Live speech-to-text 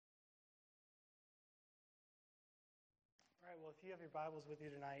Well, if you have your Bibles with you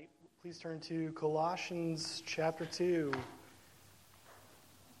tonight, please turn to Colossians chapter 2.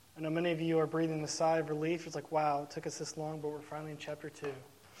 I know many of you are breathing the sigh of relief. It's like, wow, it took us this long, but we're finally in chapter 2.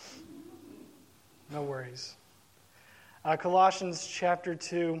 No worries. Colossians chapter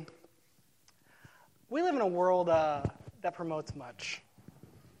 2. We live in a world that promotes much.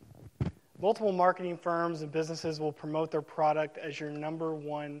 Multiple marketing firms and businesses will promote their product as your number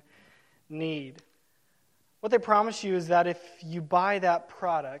one need. What they promise you is that if you buy that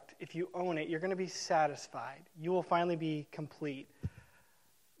product, if you own it, you're going to be satisfied. You will finally be complete.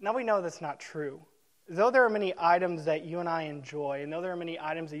 Now we know that's not true. Though there are many items that you and I enjoy, and though there are many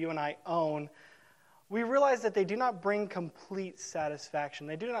items that you and I own, we realize that they do not bring complete satisfaction.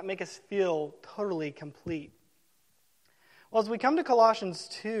 They do not make us feel totally complete. Well, as we come to Colossians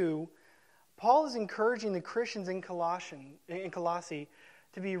 2, Paul is encouraging the Christians in Colossae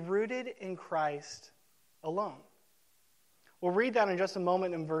to be rooted in Christ alone. We'll read that in just a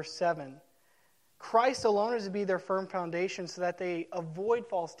moment in verse 7. Christ alone is to be their firm foundation so that they avoid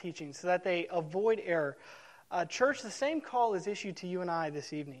false teaching, so that they avoid error. Church, the same call is issued to you and I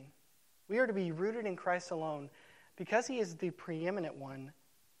this evening. We are to be rooted in Christ alone because he is the preeminent one,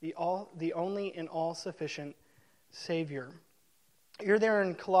 the only and all-sufficient Savior. You're there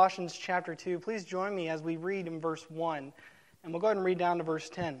in Colossians chapter 2. Please join me as we read in verse 1, and we'll go ahead and read down to verse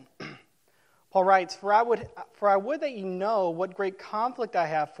 10. Paul writes, For I would that you know what great conflict I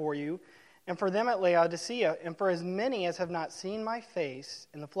have for you, and for them at Laodicea, and for as many as have not seen my face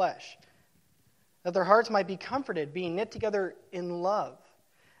in the flesh, that their hearts might be comforted, being knit together in love,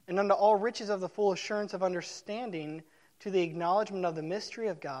 and unto all riches of the full assurance of understanding, to the acknowledgement of the mystery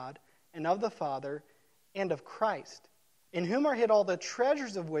of God, and of the Father, and of Christ, in whom are hid all the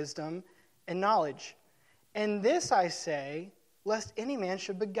treasures of wisdom and knowledge. And this I say, lest any man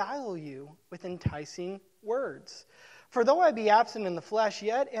should beguile you with enticing words. For though I be absent in the flesh,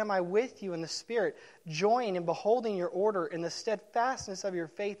 yet am I with you in the Spirit, joying in beholding your order in the steadfastness of your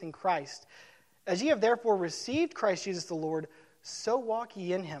faith in Christ. As ye have therefore received Christ Jesus the Lord, so walk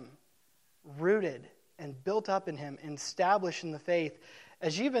ye in him, rooted and built up in him, and established in the faith,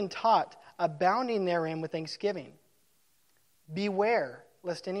 as ye have been taught, abounding therein with thanksgiving. Beware,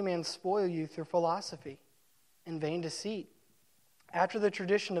 lest any man spoil you through philosophy and vain deceit, after the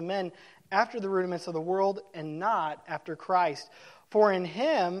tradition of men, after the rudiments of the world, and not after Christ. For in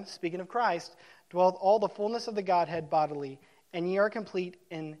him, speaking of Christ, dwelleth all the fullness of the Godhead bodily, and ye are complete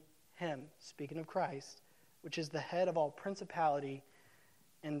in him, speaking of Christ, which is the head of all principality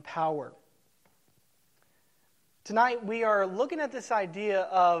and power. Tonight we are looking at this idea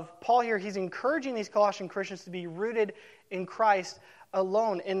of Paul here. He's encouraging these Colossian Christians to be rooted in Christ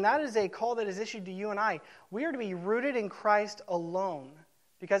alone. And that is a call that is issued to you and I. We are to be rooted in Christ alone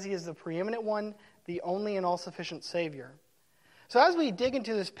because he is the preeminent one, the only and all-sufficient Savior. So as we dig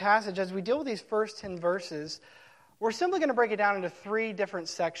into this passage, as we deal with these first 10 verses, we're simply going to break it down into 3 different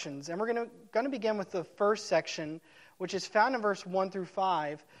sections. And we're going to begin with the first section, which is found in verse 1 through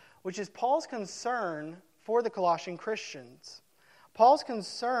 5, which is Paul's concern for the Colossian Christians. Paul's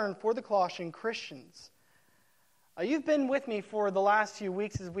concern for the Colossian Christians. You've been with me for the last few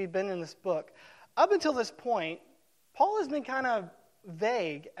weeks as we've been in this book. Up until this point, Paul has been kind of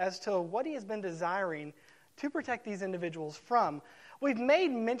vague as to what he has been desiring to protect these individuals from. We've made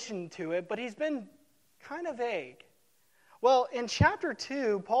mention to it, but he's been kind of vague. Well, in chapter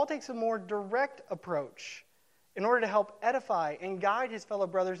 2, Paul takes a more direct approach in order to help edify and guide his fellow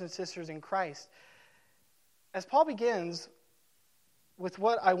brothers and sisters in Christ. As Paul begins with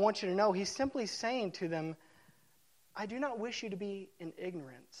what I want you to know, he's simply saying to them, I do not wish you to be in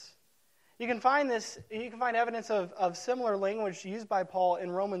ignorance. You can find evidence of similar language used by Paul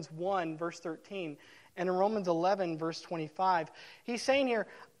in Romans 1, verse 13, and in Romans 11, verse 25. He's saying here,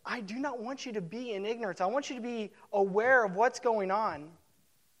 I do not want you to be in ignorance. I want you to be aware of what's going on.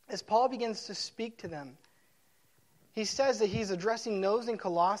 As Paul begins to speak to them, he says that he's addressing those in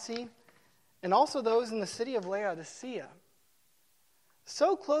Colossae and also those in the city of Laodicea.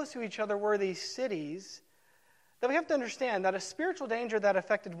 So close to each other were these cities that we have to understand that a spiritual danger that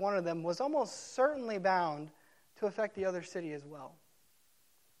affected one of them was almost certainly bound to affect the other city as well.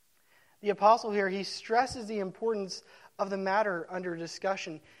 The apostle here, he stresses the importance of the matter under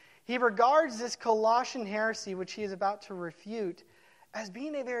discussion. He regards this Colossian heresy, which he is about to refute, as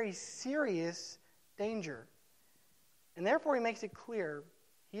being a very serious danger. And therefore he makes it clear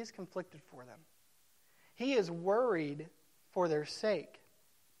he is conflicted for them. He is worried for their sake.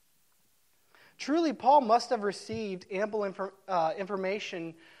 Truly, Paul must have received ample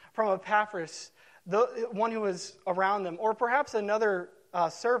information from Epaphras, the one who was around them, or perhaps another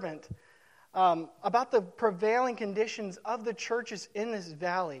servant about the prevailing conditions of the churches in this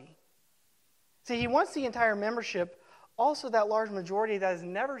valley. See, he wants the entire membership, also that large majority that has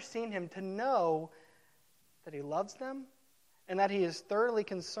never seen him, to know that he loves them and that he is thoroughly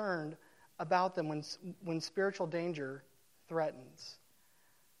concerned about them when spiritual danger threatens.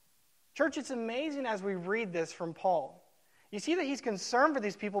 Church, it's amazing as we read this from Paul. You see that he's concerned for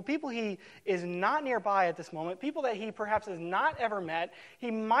these people he is not nearby at this moment, people that he perhaps has not ever met.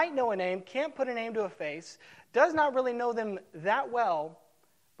 He might know a name, can't put a name to a face, does not really know them that well,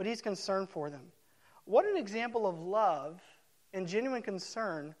 but he's concerned for them. What an example of love and genuine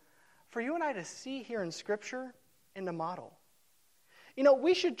concern for you and I to see here in Scripture and to model. You know,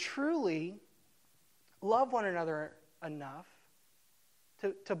 we should truly love one another enough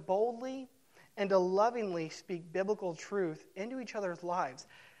to boldly and to lovingly speak biblical truth into each other's lives,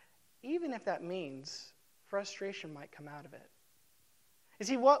 even if that means frustration might come out of it. You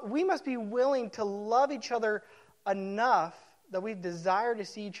see, we must be willing to love each other enough that we desire to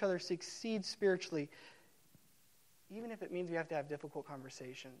see each other succeed spiritually, even if it means we have to have difficult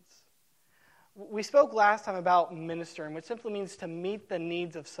conversations. We spoke last time about ministering, which simply means to meet the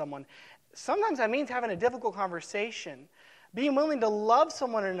needs of someone. Sometimes that means having a difficult conversation, being willing to love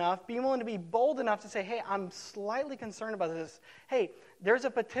someone enough, being willing to be bold enough to say, hey, I'm slightly concerned about this. Hey, there's a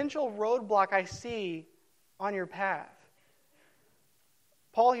potential roadblock I see on your path.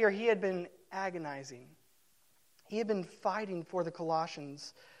 Paul here, he had been agonizing. He had been fighting for the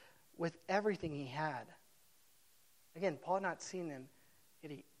Colossians with everything he had. Again, Paul had not seen them,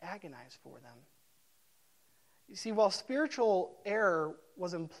 yet he agonized for them. You see, while spiritual error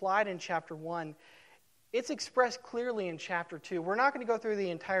was implied in chapter 1, it's expressed clearly in chapter 2. We're not going to go through the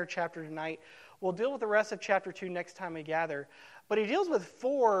entire chapter tonight. We'll deal with the rest of chapter 2 next time we gather. But he deals with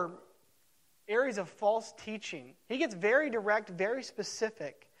 4 areas of false teaching. He gets very direct, very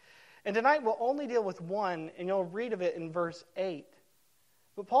specific. And tonight we'll only deal with 1, and you'll read of it in verse 8.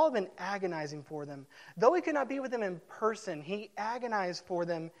 But Paul had been agonizing for them. Though he could not be with them in person, he agonized for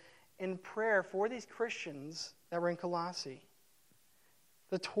them in prayer for these Christians that were in Colossae.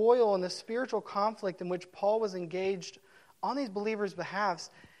 The toil and the spiritual conflict in which Paul was engaged on these believers' behalfs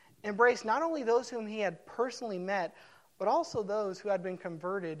embraced not only those whom he had personally met, but also those who had been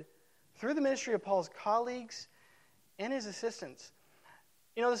converted through the ministry of Paul's colleagues and his assistants.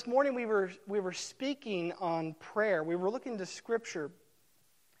 You know, this morning we were speaking on prayer. We were looking to Scripture,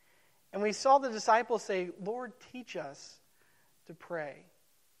 and we saw the disciples say, Lord, teach us to pray.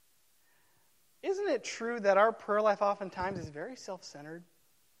 Isn't it true that our prayer life oftentimes is very self-centered?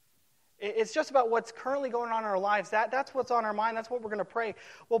 It's just about what's currently going on in our lives. That's what's on our mind. That's what we're going to pray.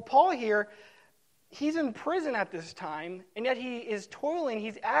 Well, Paul here, he's in prison at this time, and yet he is toiling,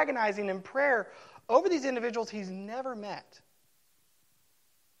 he's agonizing in prayer over these individuals he's never met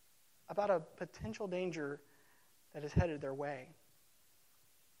about a potential danger that is headed their way.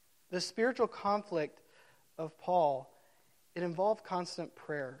 The spiritual conflict of Paul, it involved constant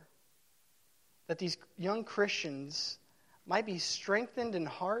prayer. That these young Christians might be strengthened in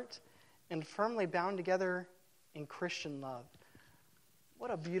heart and firmly bound together in Christian love.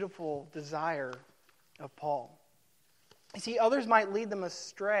 What a beautiful desire of Paul. You see, others might lead them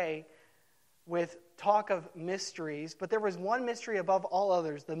astray with talk of mysteries, but there was one mystery above all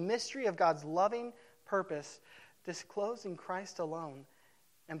others, the mystery of God's loving purpose disclosed in Christ alone.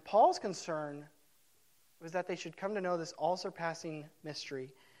 And Paul's concern was that they should come to know this all-surpassing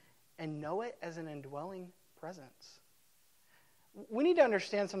mystery and know it as an indwelling presence. We need to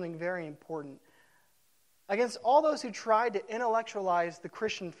understand something very important. Against all those who tried to intellectualize the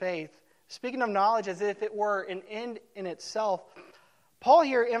Christian faith, speaking of knowledge as if it were an end in itself, Paul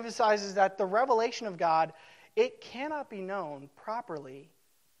here emphasizes that the revelation of God, it cannot be known properly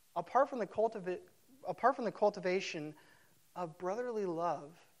apart from the cultivation of brotherly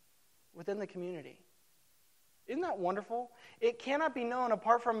love within the community. Isn't that wonderful? It cannot be known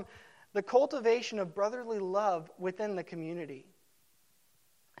apart from the cultivation of brotherly love within the community.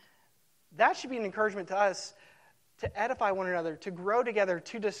 That should be an encouragement to us to edify one another, to grow together,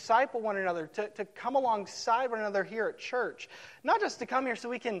 to disciple one another, to come alongside one another here at church. Not just to come here so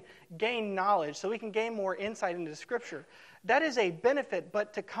we can gain knowledge, so we can gain more insight into Scripture. That is a benefit,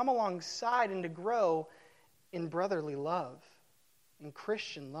 but to come alongside and to grow in brotherly love, in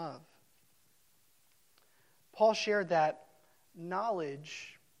Christian love. Paul shared that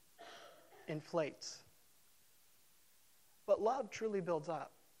knowledge inflates, but love truly builds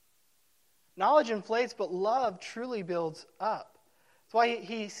up. Knowledge inflates, but love truly builds up. That's why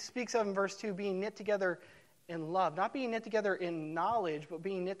he speaks of in verse 2 being knit together in love. Not being knit together in knowledge, but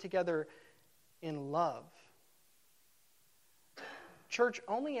being knit together in love. Church,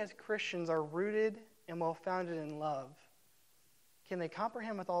 only as Christians are rooted and well-founded in love can they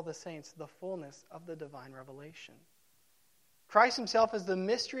comprehend with all the saints the fullness of the divine revelation. Christ himself is the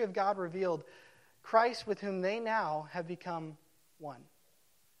mystery of God revealed, Christ with whom they now have become one.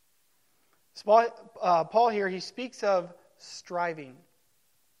 Paul here, he speaks of striving.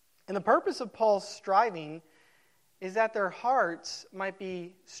 And the purpose of Paul's striving is that their hearts might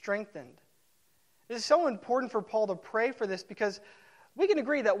be strengthened. This is so important for Paul to pray for this because we can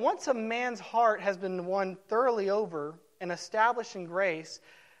agree that once a man's heart has been won thoroughly over and established in grace,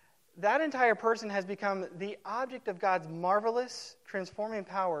 that entire person has become the object of God's marvelous, transforming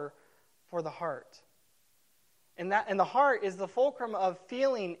power for the heart. And the heart is the fulcrum of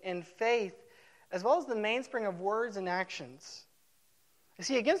feeling and faith, as well as the mainspring of words and actions. You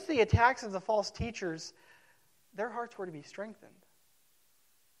see, against the attacks of the false teachers, their hearts were to be strengthened.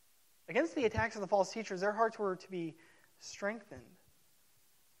 Against the attacks of the false teachers, their hearts were to be strengthened.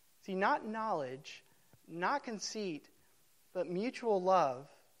 See, not knowledge, not conceit, but mutual love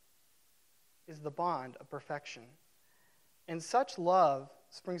is the bond of perfection. And such love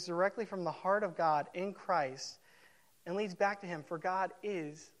springs directly from the heart of God in Christ and leads back to him, for God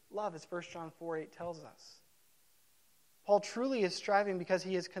is love, as 1 John 4:8 tells us. Paul truly is striving because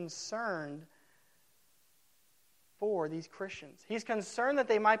he is concerned for these Christians. He's concerned that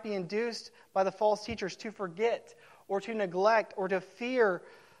they might be induced by the false teachers to forget or to neglect or to fear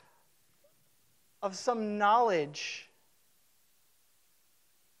of some knowledge.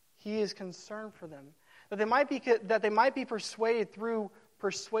 He is concerned for them, that they might be persuaded through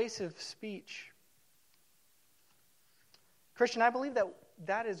persuasive speech. Christian, I believe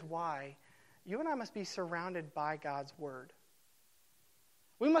that is why you and I must be surrounded by God's Word.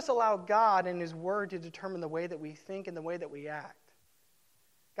 We must allow God and His Word to determine the way that we think and the way that we act.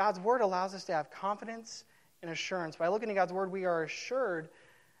 God's Word allows us to have confidence and assurance. By looking at God's Word, we are assured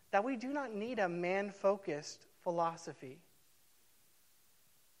that we do not need a man-focused philosophy.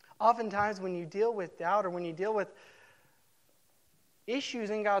 Oftentimes when you deal with doubt or when you deal with issues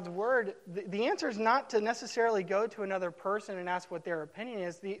in God's Word, the answer is not to necessarily go to another person and ask what their opinion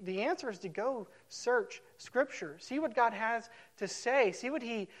is. The answer is to go search Scripture. See what God has to say. See what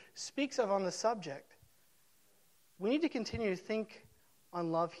He speaks of on the subject. We need to continue to think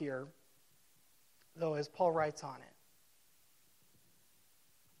on love here, though, as Paul writes on it.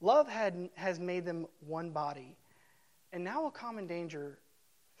 Love has made them one body, and now a common danger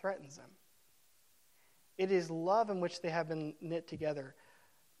threatens them. It is love in which they have been knit together,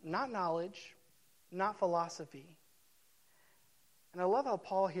 not knowledge, not philosophy. And I love how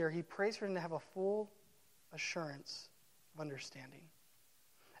Paul here, he prays for them to have a full assurance of understanding.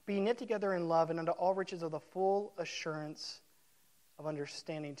 Be knit together in love and unto all riches of the full assurance of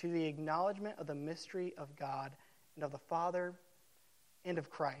understanding, to the acknowledgement of the mystery of God and of the Father and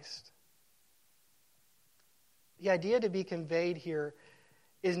of Christ. The idea to be conveyed here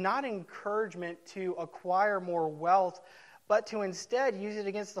is not encouragement to acquire more wealth, but to instead use it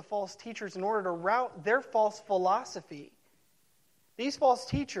against the false teachers in order to rout their false philosophy. These false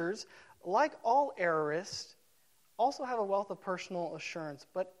teachers, like all errorists, also have a wealth of personal assurance,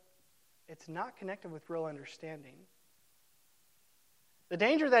 but it's not connected with real understanding. The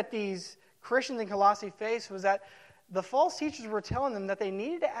danger that these Christians in Colossae faced was that the false teachers were telling them that they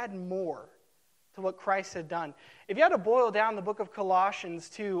needed to add more to what Christ had done. If you had to boil down the book of Colossians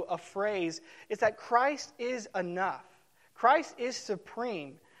to a phrase, it's that Christ is enough. Christ is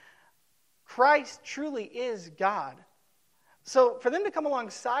supreme. Christ truly is God. So for them to come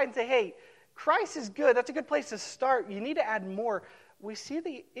alongside and say, hey, Christ is good, that's a good place to start, you need to add more, we see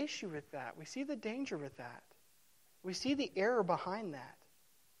the issue with that. We see the danger with that. We see the error behind that.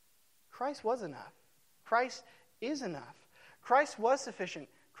 Christ was enough. Christ is enough. Christ was sufficient.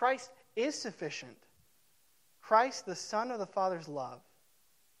 Christ is sufficient. Christ, the Son of the Father's love,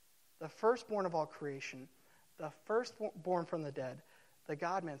 the firstborn of all creation, the firstborn from the dead, the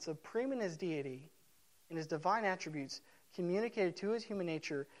God-man, supreme in His deity, in His divine attributes, communicated to His human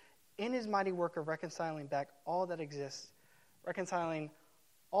nature in His mighty work of reconciling back all that exists, reconciling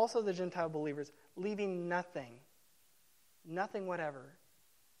also the Gentile believers, leaving nothing whatever,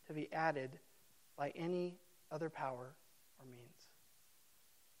 to be added by any other power or means.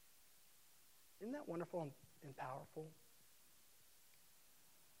 Isn't that wonderful and powerful?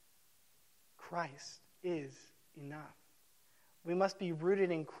 Christ is enough. We must be rooted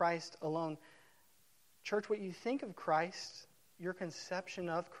in Christ alone. Church, what you think of Christ, your conception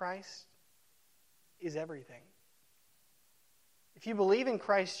of Christ, is everything. If you believe in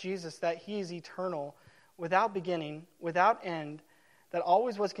Christ Jesus, that He is eternal, without beginning, without end, that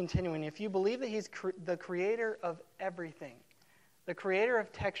always was continuing, if you believe that He's the creator of everything, the creator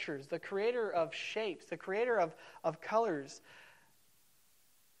of textures, the creator of shapes, the creator of colors,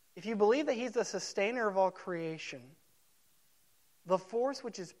 if you believe that he's the sustainer of all creation, the force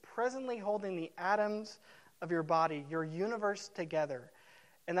which is presently holding the atoms of your body, your universe together,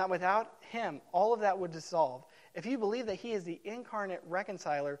 and that without him, all of that would dissolve. If you believe that he is the incarnate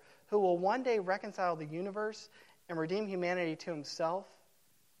reconciler who will one day reconcile the universe and redeem humanity to himself,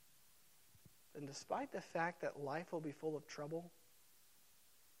 then despite the fact that life will be full of trouble,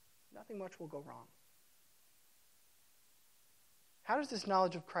 nothing much will go wrong. How does this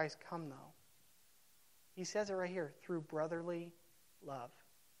knowledge of Christ come, though? He says it right here, through brotherly love.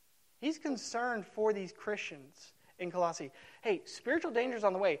 He's concerned for these Christians in Colossae. Hey, spiritual danger's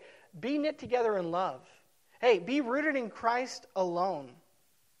on the way. Be knit together in love. Hey, be rooted in Christ alone.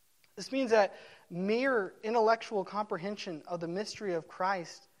 This means that mere intellectual comprehension of the mystery of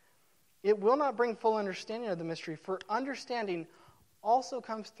Christ, it will not bring full understanding of the mystery, for understanding also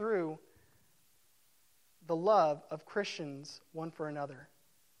comes through the love of Christians one for another.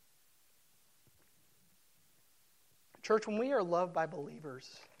 Church, when we are loved by believers,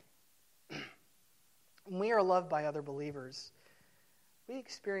 when we are loved by other believers, we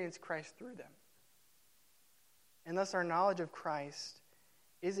experience Christ through them. And thus our knowledge of Christ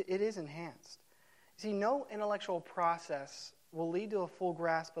is enhanced. See, no intellectual process will lead to a full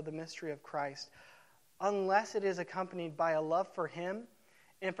grasp of the mystery of Christ unless it is accompanied by a love for him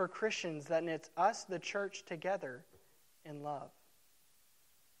and for Christians that knits us, the church, together in love.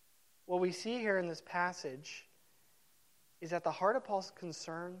 What we see here in this passage is that the heart of Paul's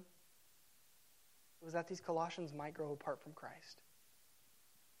concern was that these Colossians might grow apart from Christ.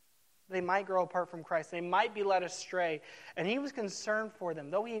 They might grow apart from Christ. They might be led astray. And he was concerned for them.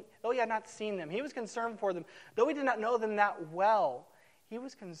 Though he had not seen them, he was concerned for them. Though he did not know them that well, he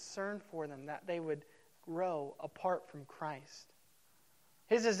was concerned for them that they would grow apart from Christ.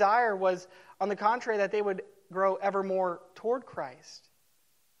 His desire was, on the contrary, that they would grow ever more toward Christ.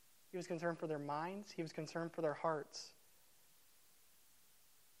 He was concerned for their minds. He was concerned for their hearts.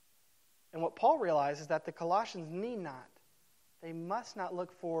 And what Paul realized is that the Colossians need not, they must not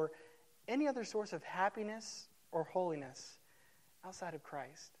look for any other source of happiness or holiness outside of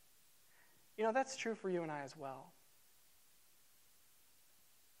Christ. You know, that's true for you and I as well.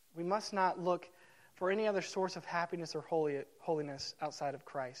 We must not look for any other source of happiness or holiness outside of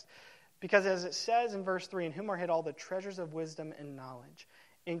Christ. Because as it says in verse 3, in whom are hid all the treasures of wisdom and knowledge.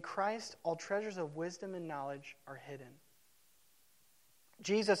 In Christ, all treasures of wisdom and knowledge are hidden.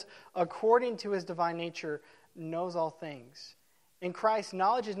 Jesus, according to his divine nature, knows all things. In Christ,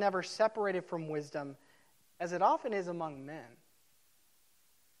 knowledge is never separated from wisdom, as it often is among men.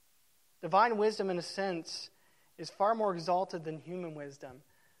 Divine wisdom, in a sense, is far more exalted than human wisdom,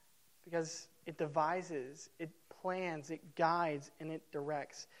 because it devises, it plans, it guides, and it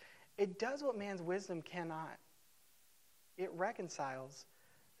directs. It does what man's wisdom cannot. It reconciles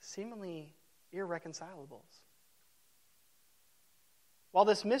seemingly irreconcilables. While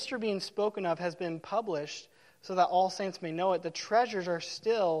this mystery being spoken of has been published so that all saints may know it, the treasures are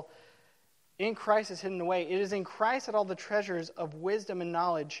still in Christ is hidden away. It is in Christ that all the treasures of wisdom and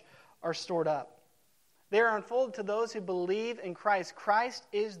knowledge are stored up. They are unfolded to those who believe in Christ. Christ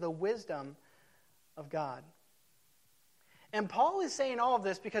is the wisdom of God. And Paul is saying all of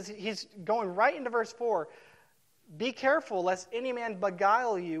this because he's going right into verse 4. Be careful lest any man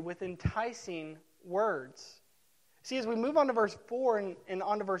beguile you with enticing words. See, as we move on to verse 4 and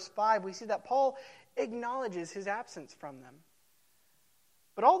on to verse 5, we see that Paul acknowledges his absence from them.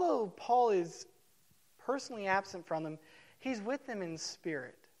 But although Paul is personally absent from them, he's with them in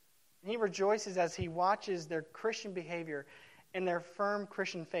spirit. And he rejoices as he watches their Christian behavior and their firm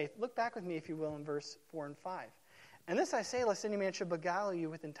Christian faith. Look back with me, if you will, in verse 4 and 5. And this I say, lest any man should beguile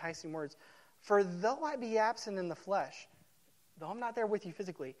you with enticing words. For though I be absent in the flesh, though I'm not there with you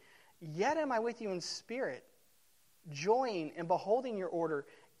physically, yet am I with you in spirit, joying and beholding your order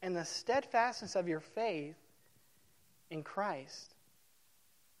and the steadfastness of your faith in Christ.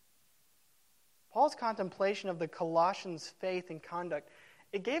 Paul's contemplation of the Colossians' faith and conduct,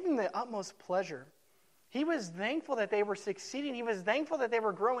 it gave him the utmost pleasure. He was thankful that they were succeeding. He was thankful that they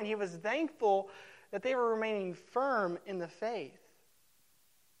were growing. He was thankful that they were remaining firm in the faith.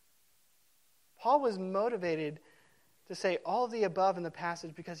 Paul was motivated to say all of the above in the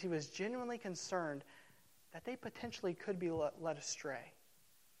passage because he was genuinely concerned that they potentially could be led astray.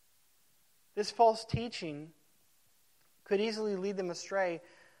 This false teaching could easily lead them astray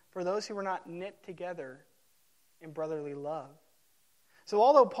for those who were not knit together in brotherly love. So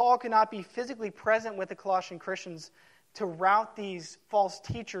although Paul could not be physically present with the Colossian Christians to rout these false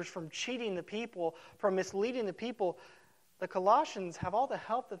teachers from cheating the people, from misleading the people, the Colossians have all the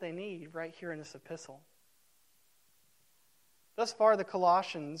help that they need right here in this epistle. Thus far, the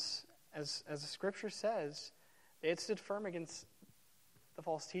Colossians, as the Scripture says, they had stood firm against the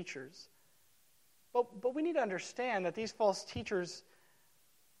false teachers. But we need to understand that these false teachers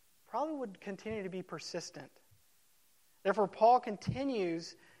probably would continue to be persistent. Therefore, Paul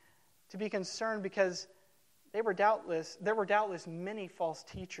continues to be concerned because there were doubtless many false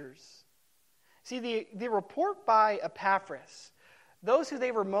teachers. See, the report by Epaphras, those who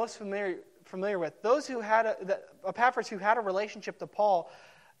they were most familiar with, those who had Epaphras who had a relationship to Paul,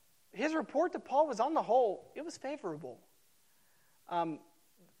 his report to Paul was on the whole, it was favorable.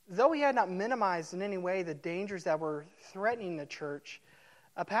 Though he had not minimized in any way the dangers that were threatening the church,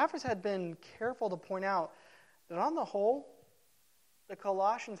 Epaphras had been careful to point out that on the whole, the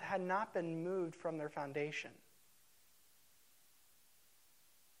Colossians had not been moved from their foundation.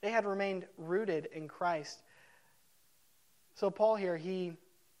 They had remained rooted in Christ. So Paul here, he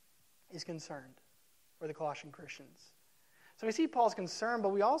is concerned for the Colossian Christians. So we see Paul's concern, but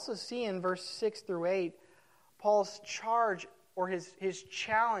we also see in verse 6 through 8, Paul's charge or his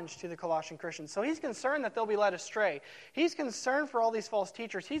challenge to the Colossian Christians. So he's concerned that they'll be led astray. He's concerned for all these false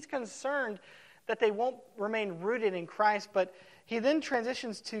teachers. He's concerned that they won't remain rooted in Christ, but he then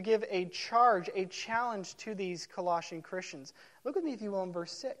transitions to give a charge, a challenge to these Colossian Christians. Look with me, if you will, in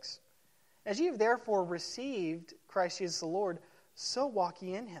verse 6. As ye have therefore received Christ Jesus the Lord, so walk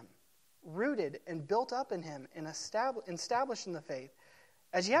ye in him, rooted and built up in him, and established in the faith,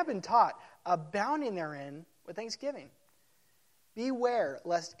 as ye have been taught, abounding therein with thanksgiving. Beware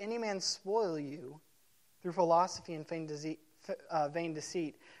lest any man spoil you through philosophy and vain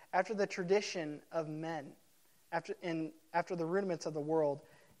deceit, after the tradition of men, after the rudiments of the world,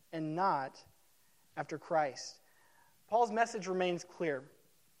 and not after Christ. Paul's message remains clear.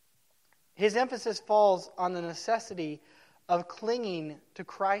 His emphasis falls on the necessity of clinging to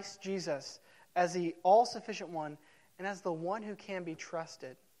Christ Jesus as the all-sufficient one and as the one who can be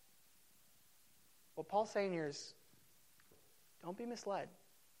trusted. What Paul's saying here is, don't be misled.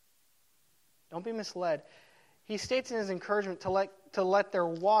 Don't be misled. He states in his encouragement to let their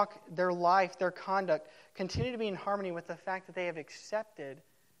walk, their life, their conduct continue to be in harmony with the fact that they have accepted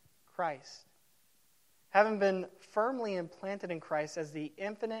Christ. Having been firmly implanted in Christ as the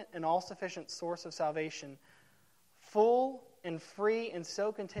infinite and all-sufficient source of salvation, full and free and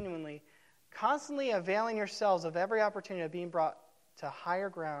so continually, constantly availing yourselves of every opportunity of being brought to higher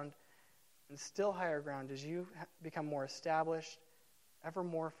ground and still higher ground as you become more established, ever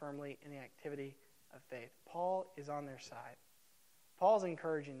more firmly in the activity of faith. Paul is on their side. Paul's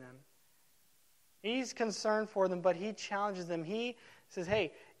encouraging them. He's concerned for them, but he challenges them. He says,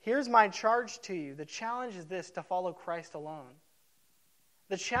 hey, here's my charge to you. The challenge is this, to follow Christ alone.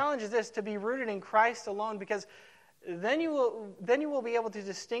 The challenge is this, to be rooted in Christ alone, because then you will be able to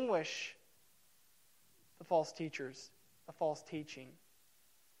distinguish the false teachers, the false teaching.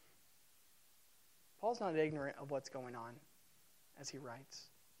 Paul's not ignorant of what's going on as he writes.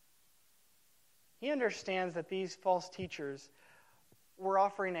 He understands that these false teachers were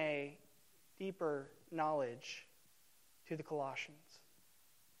offering a deeper knowledge to the Colossians.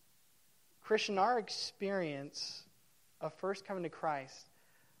 Christian, our experience of first coming to Christ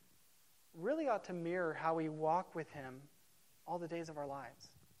really ought to mirror how we walk with him all the days of our lives.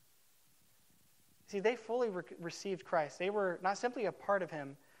 See, they fully received Christ. They were not simply a part of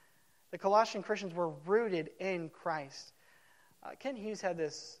him. The Colossian Christians were rooted in Christ. Ken Hughes had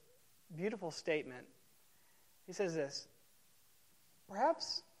this beautiful statement. He says this,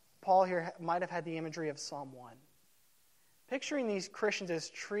 perhaps Paul here might have had the imagery of Psalm 1. Picturing these Christians as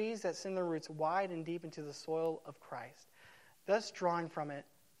trees that send their roots wide and deep into the soil of Christ, thus drawing from it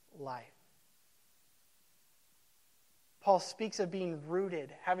life. Paul speaks of being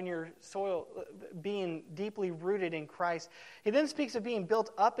rooted, having your soil, being deeply rooted in Christ. He then speaks of being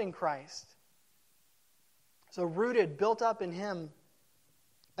built up in Christ. So rooted, built up in him.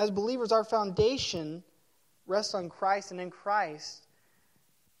 As believers, our foundation rests on Christ, and in Christ,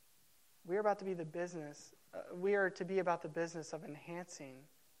 we are to be about the business of enhancing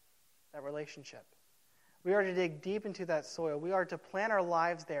that relationship. We are to dig deep into that soil. We are to plant our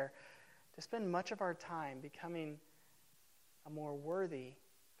lives there, to spend much of our time becoming a more worthy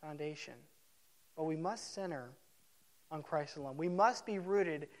foundation. But we must center on Christ alone. We must be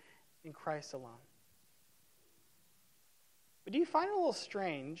rooted in Christ alone. But do you find it a little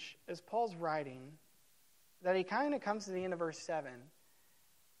strange, as Paul's writing, that he kind of comes to the end of verse 7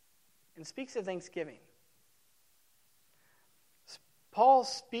 and speaks of thanksgiving?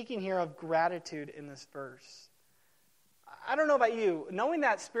 Paul's speaking here of gratitude in this verse. I don't know about you, knowing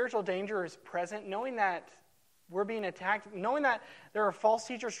that spiritual danger is present, knowing that we're being attacked, knowing that there are false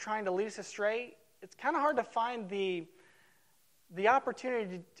teachers trying to lead us astray, it's kind of hard to find the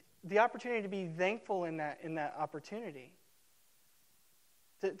opportunity to be thankful in that opportunity.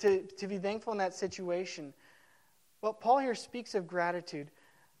 To be thankful in that situation. Well, Paul here speaks of gratitude.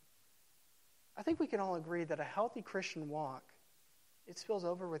 I think we can all agree that a healthy Christian walk, it spills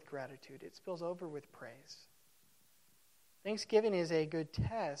over with gratitude. It spills over with praise. Thanksgiving is a good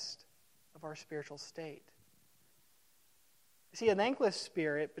test of our spiritual state. See, a thankless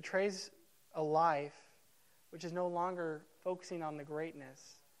spirit betrays a life which is no longer focusing on the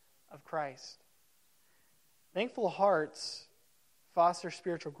greatness of Christ. Thankful hearts foster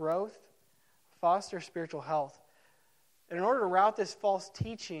spiritual growth, foster spiritual health. And in order to rout this false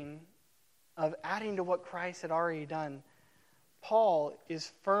teaching of adding to what Christ had already done, Paul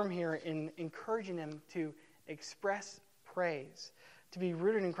is firm here in encouraging them to express praise, to be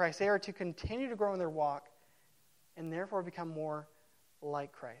rooted in Christ. They are to continue to grow in their walk and therefore become more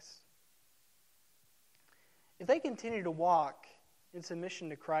like Christ. If they continue to walk in submission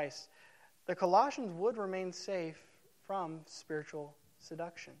to Christ, the Colossians would remain safe from spiritual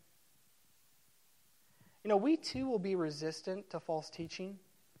seduction. We too will be resistant to false teaching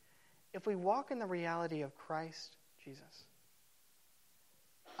if we walk in the reality of Christ Jesus.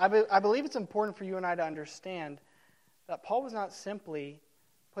 I believe it's important for you and I to understand that Paul was not simply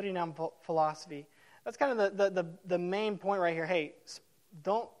putting down philosophy. That's kind of the main point right here. Hey,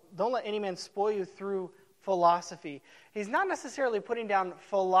 don't let any man spoil you through philosophy. He's not necessarily putting down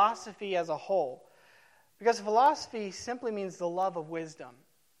philosophy as a whole, because philosophy simply means the love of wisdom.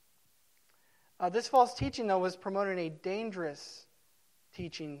 This false teaching, though, was promoting a dangerous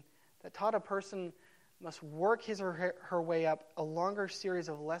teaching that taught a person must work his or her way up a longer series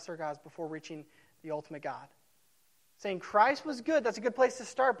of lesser gods before reaching the ultimate God. Saying Christ was good, that's a good place to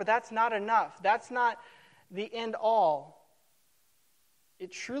start, but that's not enough. That's not the end all.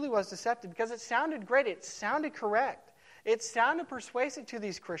 It truly was deceptive because it sounded great. It sounded correct. It sounded persuasive to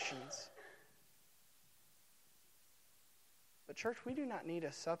these Christians. But church, we do not need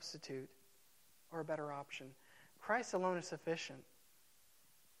a substitute or a better option. Christ alone is sufficient.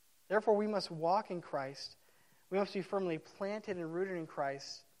 Therefore, we must walk in Christ. We must be firmly planted and rooted in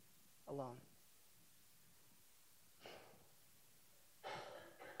Christ alone.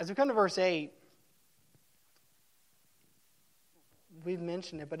 As we come to verse 8, we've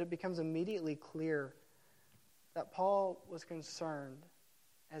mentioned it, but it becomes immediately clear that Paul was concerned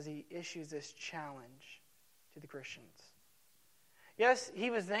as he issues this challenge to the Christians. Yes, he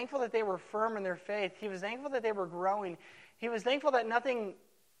was thankful that they were firm in their faith. He was thankful that they were growing. He was thankful that nothing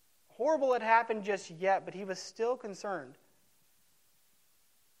horrible had happened just yet, but he was still concerned.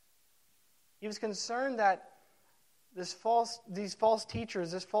 He was concerned that these false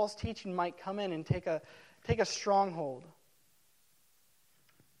teachers, this false teaching might come in and take a stronghold.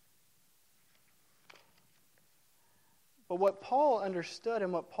 But what Paul understood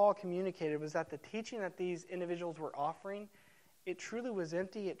and what Paul communicated was that the teaching that these individuals were offering, it truly was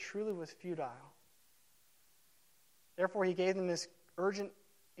empty, it truly was futile. Therefore, he gave them this urgent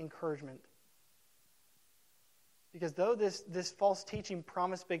encouragement. Because though this false teaching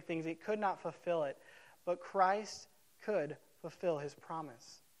promised big things, it could not fulfill it. But Christ could fulfill his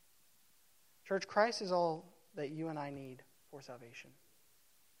promise. Church, Christ is all that you and I need for salvation.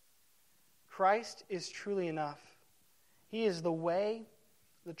 Christ is truly enough. He is the way,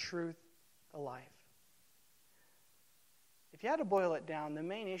 the truth, the life. If you had to boil it down, the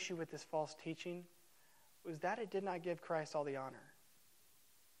main issue with this false teaching was that it did not give Christ all the honor.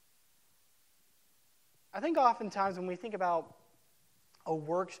 I think oftentimes when we think about a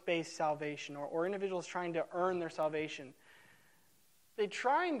works-based salvation or individuals trying to earn their salvation, they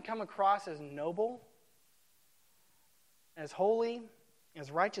try and come across as noble, as holy,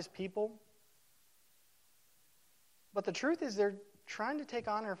 as righteous people. But the truth is they're trying to take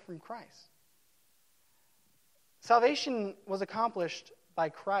honor from Christ. Salvation was accomplished by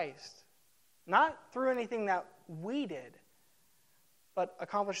Christ, not through anything that we did, but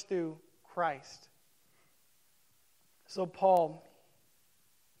accomplished through Christ. So Paul,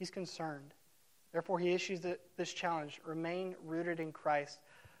 he's concerned. Therefore, he issues this challenge, remain rooted in Christ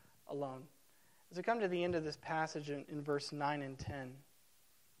alone. As we come to the end of this passage in verse 9 and 10,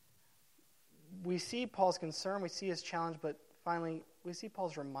 we see Paul's concern, we see his challenge, but finally, we see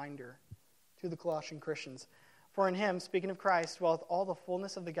Paul's reminder to the Colossian Christians. For in him, speaking of Christ, dwelleth all the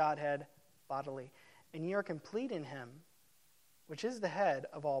fullness of the Godhead bodily, and ye are complete in him, which is the head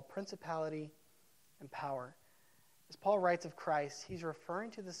of all principality and power. As Paul writes of Christ, he's referring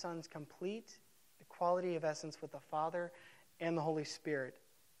to the Son's complete equality of essence with the Father and the Holy Spirit.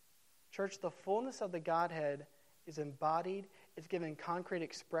 Church, the fullness of the Godhead is embodied, is given concrete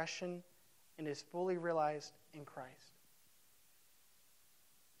expression, and is fully realized in Christ.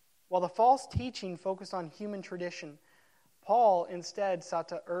 While the false teaching focused on human tradition, Paul instead sought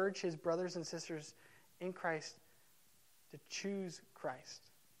to urge his brothers and sisters in Christ to choose Christ,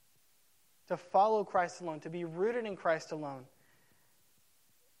 to follow Christ alone, to be rooted in Christ alone.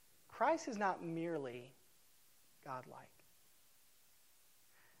 Christ is not merely godlike.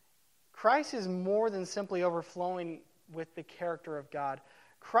 Christ is more than simply overflowing with the character of God.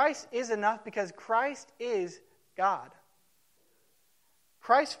 Christ is enough because Christ is God.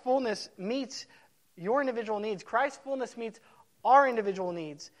 Christ's fullness meets your individual needs. Christ's fullness meets our individual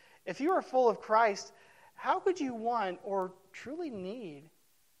needs. If you are full of Christ, how could you want or truly need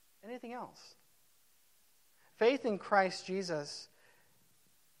anything else? Faith in Christ Jesus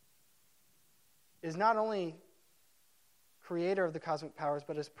is not only creator of the cosmic powers,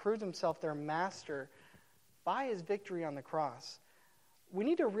 but has proved himself their master by his victory on the cross. We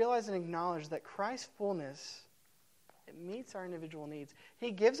need to realize and acknowledge that Christ's fullness, it meets our individual needs.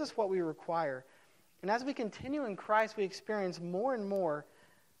 He gives us what we require. And as we continue in Christ, we experience more and more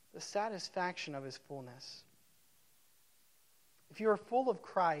the satisfaction of his fullness. If you are full of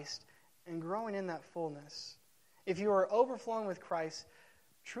Christ and growing in that fullness, if you are overflowing with Christ,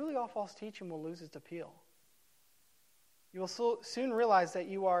 truly all false teaching will lose its appeal. You will soon realize that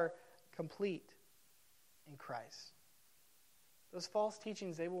you are complete in Christ. Those false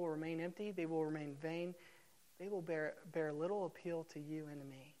teachings, they will remain empty, they will remain vain, they will bear little appeal to you and to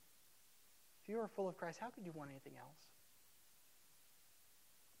me. If you are full of Christ, how could you want anything else?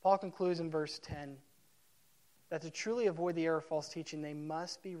 Paul concludes in verse 10 that to truly avoid the error of false teaching, they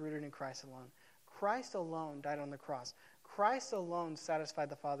must be rooted in Christ alone. Christ alone died on the cross. Christ alone satisfied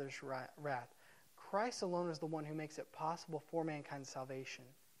the Father's wrath. Christ alone is the one who makes it possible for mankind's salvation.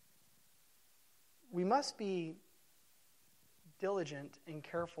 We must be diligent and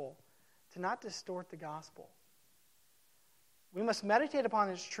careful to not distort the gospel. We must meditate upon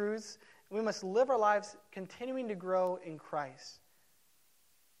its truths. We must live our lives continuing to grow in Christ.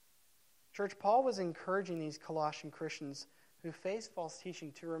 Church, Paul was encouraging these Colossian Christians who faced false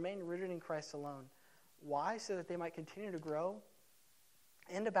teaching to remain rooted in Christ alone. Why? So that they might continue to grow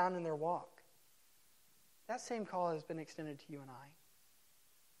and abound in their walk. That same call has been extended to you and I.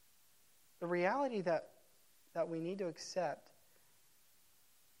 The reality that we need to accept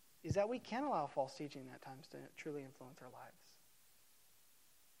is that we can allow false teaching at times to truly influence our lives.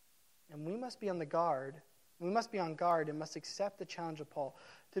 And we must be on the guard. We must be on guard and must accept the challenge of Paul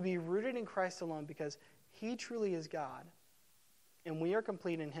to be rooted in Christ alone because he truly is God and we are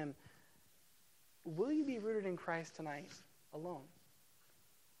complete in him. Will you be rooted in Christ tonight alone?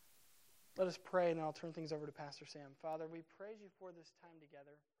 Let us pray, and I'll turn things over to Pastor Sam. Father, we praise you for this time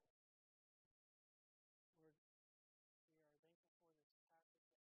together.